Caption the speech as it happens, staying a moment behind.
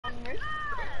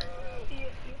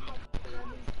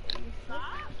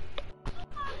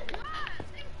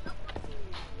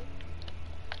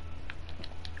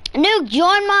Nuke,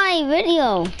 join my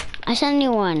video. I sent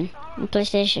you one on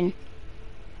PlayStation.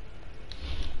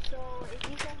 So if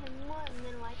you send him one,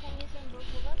 then why can't you send both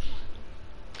of us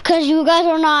one? Cause you guys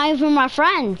are not even my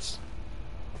friends.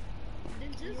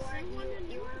 Then just send one to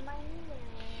you are my email.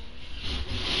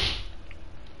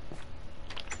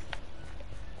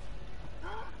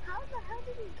 How the hell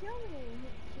did he kill me?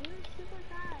 He was super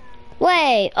fast.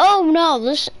 Wait, oh no,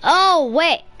 this, oh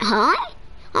wait, huh?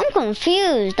 I'm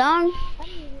confused, dog. I'm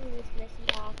using this missing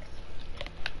box.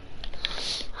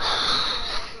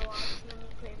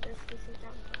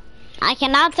 I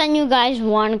cannot send you guys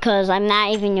one because I'm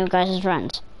not even you guys'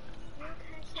 friends.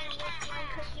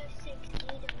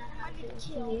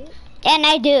 And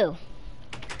I do.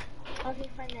 Okay,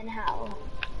 fine then how?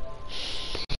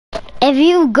 If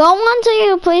you go onto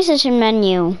your PlayStation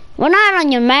menu, we're not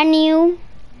on your menu,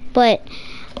 but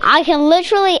I can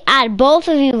literally add both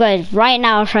of you guys right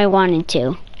now if I wanted to.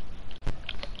 Yeah,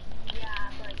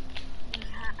 but you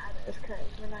can't add us because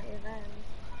we're not your friends.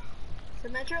 So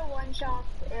Metro one shot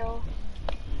ill.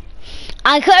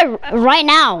 I could right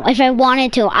now if I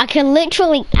wanted to. I could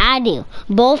literally add you,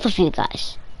 both of you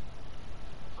guys.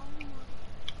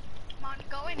 Come on,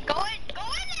 go in there!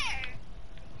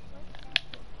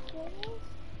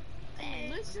 He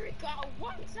literally got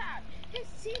one tap. His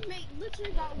teammate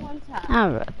literally got one tap. I'll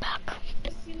be right back.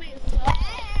 His teammate is so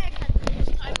this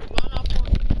time run up on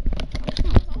him.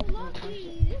 So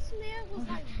lucky. This man was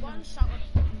like one shot.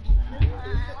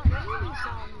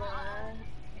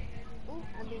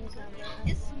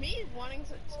 It's me wanting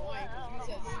to join because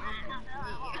you said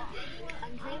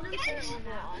I'm trying to say it's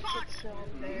so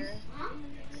unfair.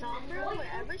 Sombra,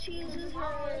 whenever she uses her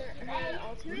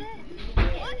ultimate,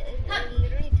 it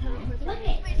literally teleports her.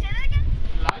 Wait, say that again?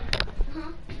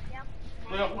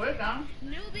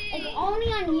 newbie. It's only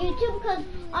on YouTube because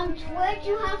on Twitch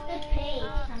you have to pay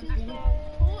something.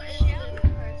 Who is this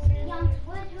person? Yeah, on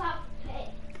Twitch you have to pay.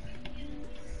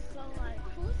 So like,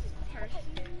 who's this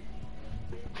person?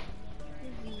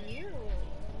 It's you.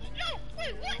 No,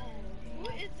 wait, what? Who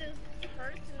is this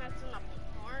person that's in a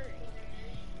party?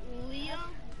 Leah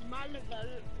Malavel.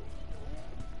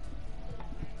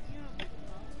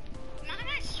 My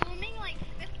guy's swimming like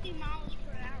 50 miles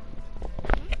per hour.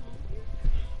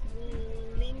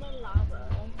 Lima Lava.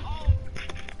 Oh,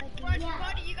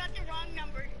 Buddy, you got the wrong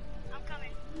number. I'm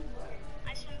coming.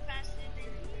 I swim faster than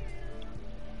you.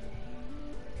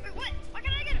 Wait, what? Why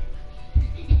can't I get him?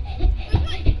 Wait,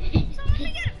 what? Someone let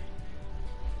me get him.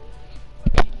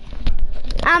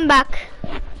 I'm back.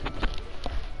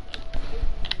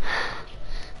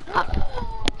 I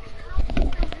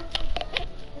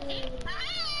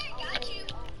got you.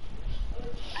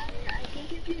 I think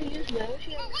if you use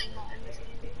Yoshi, I'm not in this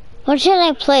game. What should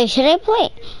I play? Should I play?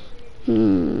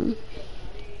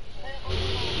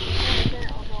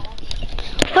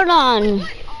 Hold on.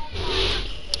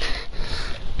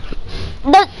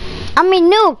 But I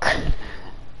mean, Nuke.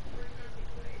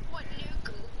 What,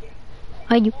 Nuke?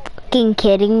 Are you fucking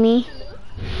kidding me?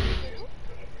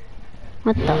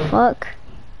 What the fuck?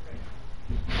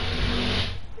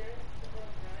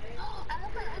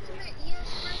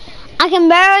 I can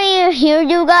barely hear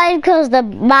you guys because the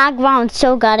background's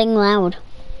so getting loud.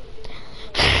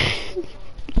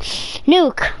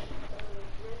 Nuke!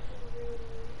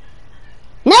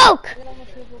 Nuke!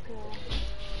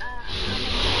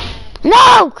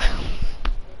 Nuke!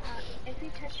 If you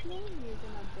touch me, you're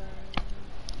gonna burn.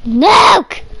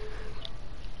 Nuke!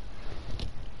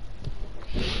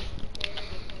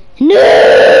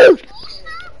 Nuke!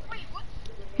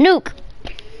 Nuke!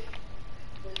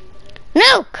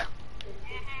 Nuke!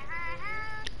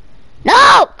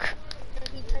 Nuke!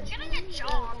 If you touch me, you're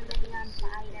gonna be on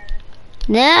fire.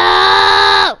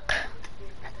 Nuke!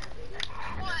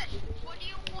 What? What do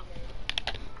you want?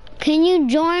 Can you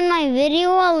join my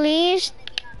video at least?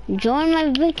 Join my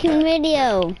freaking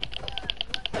video.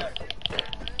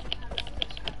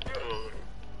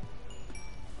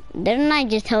 Didn't I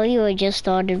just tell you I just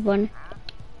started one?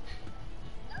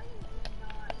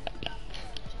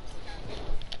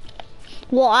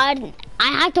 Well, I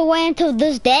have to wait until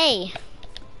this day.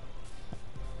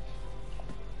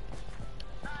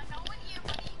 No one here,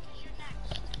 buddy, because you're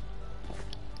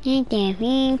next. I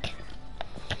think.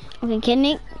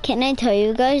 Okay, can I tell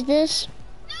you guys this?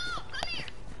 No, come here.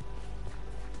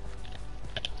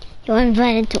 You're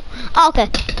invited to. Oh, okay.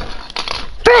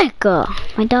 Frick!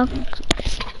 My dog.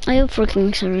 Are you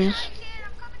freaking serious? Hey, kid,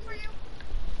 I'm coming for you.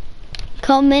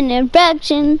 Comment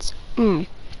infections.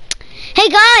 Hey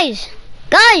guys!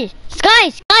 Guys!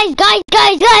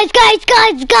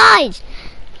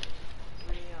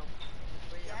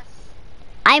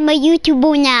 I'm a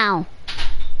YouTuber now.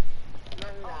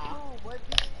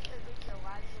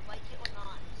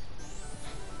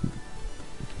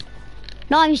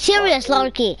 No, I'm serious,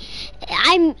 Loki.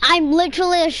 I'm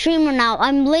literally a streamer now.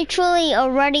 I'm literally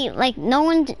already like no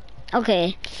one.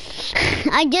 Okay,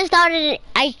 I just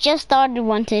started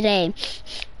one today.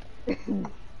 Did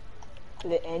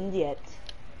it end yet?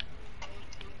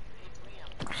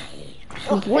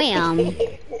 Wham!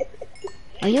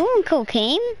 Are you on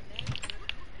cocaine?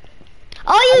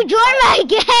 Oh, you joined my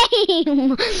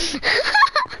game!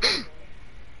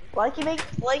 Like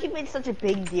you made such a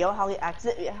big deal how he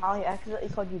accidentally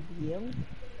called you BM.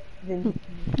 Then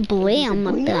Blam,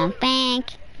 what the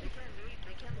fuck?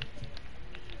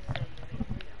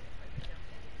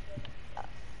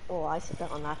 Oh, I said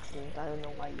that on accident. I don't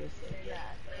know why you said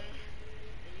that.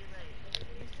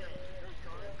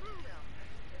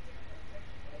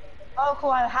 Oh,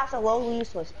 cool. I have the low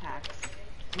useless packs.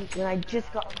 When I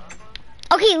just got.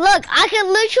 Okay, look, I can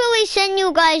literally send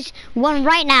you guys one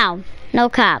right now. No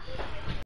cap.